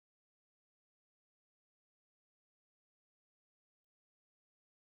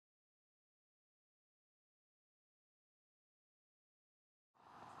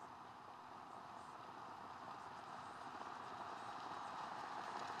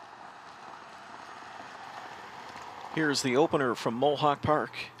Here's the opener from Mohawk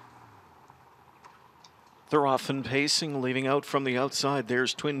Park. They're off and pacing, leaving out from the outside.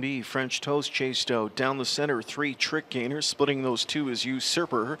 There's Twin B, French Toast chased out. Down the center, 3 Trick Gainers. Splitting those 2 is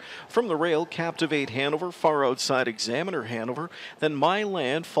Usurper. From the rail, Captivate Hanover. Far outside, Examiner Hanover. Then My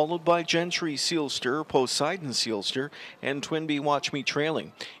Land, followed by Gentry Sealster, Poseidon Sealster, and Twin B Watch Me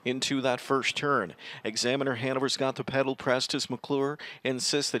trailing into that first turn. Examiner Hanover's got the pedal pressed as McClure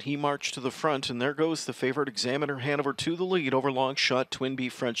insists that he march to the front, and there goes the favorite Examiner Hanover to the lead over long shot Twin B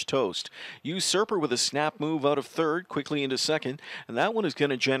French Toast. Usurper with a snap move out of third, quickly into second, and that one is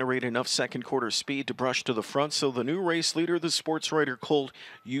going to generate enough second quarter speed to brush to the front, so the new race leader, the sports writer Colt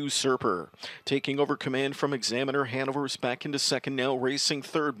Usurper. Taking over command from Examiner Hanover is back into second now, racing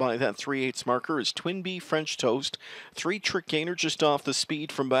third by that 3/8 marker is Twin B French Toast. 3 Trick Gainer just off the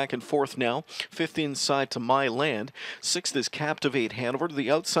speed from back and forth now. 5th inside to My Land. 6th is Captivate Hanover. To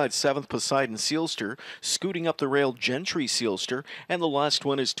the outside, 7th Poseidon Sealster. Scooting up the rail, Gentry Sealster. And the last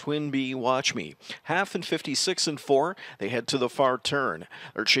one is Twin B Watch Me. Half and 56 and 4. They head to the far turn.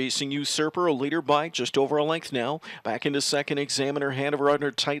 They're chasing Usurper, a leader by just over a length now. Back into second, Examiner Hanover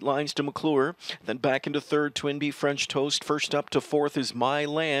under tight lines to McClure. Then back into third, Twin B French Toast. First up to fourth is My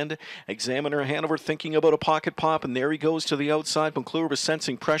Land. Examiner Hanover thinking about a pocket pop, and there he goes to the outside. McClure was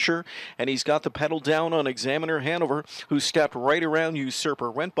sensing pressure, and he's got the pedal down on Examiner Hanover, who stepped right around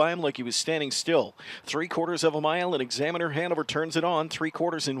Usurper. Went by him like he was standing still. 3/4 of a mile, and Examiner Hanover turns it on.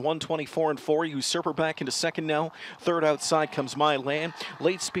 3/4 in 1:24 and 4. Usurper back into second now. Third outside comes My Land.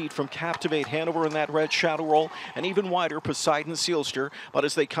 Late speed from Captivate Hanover in that red shadow roll, and even wider Poseidon Sealster. But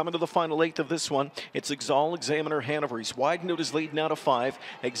as they come into the final 8th of this one, it's Examiner Hanover. He's widened out his lead now to 5.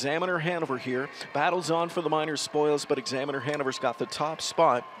 Examiner Hanover here battles on for the minor spoils, but Examiner Hanover's got the top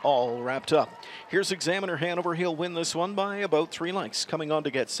spot all wrapped up. Here's Examiner Hanover. He'll win this one by about 3 lengths. Coming on to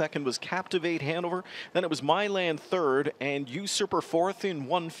get second was Captivate Hanover. Then it was My Land third, and Usurper fourth in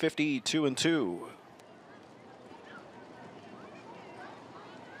 1:52 and 2.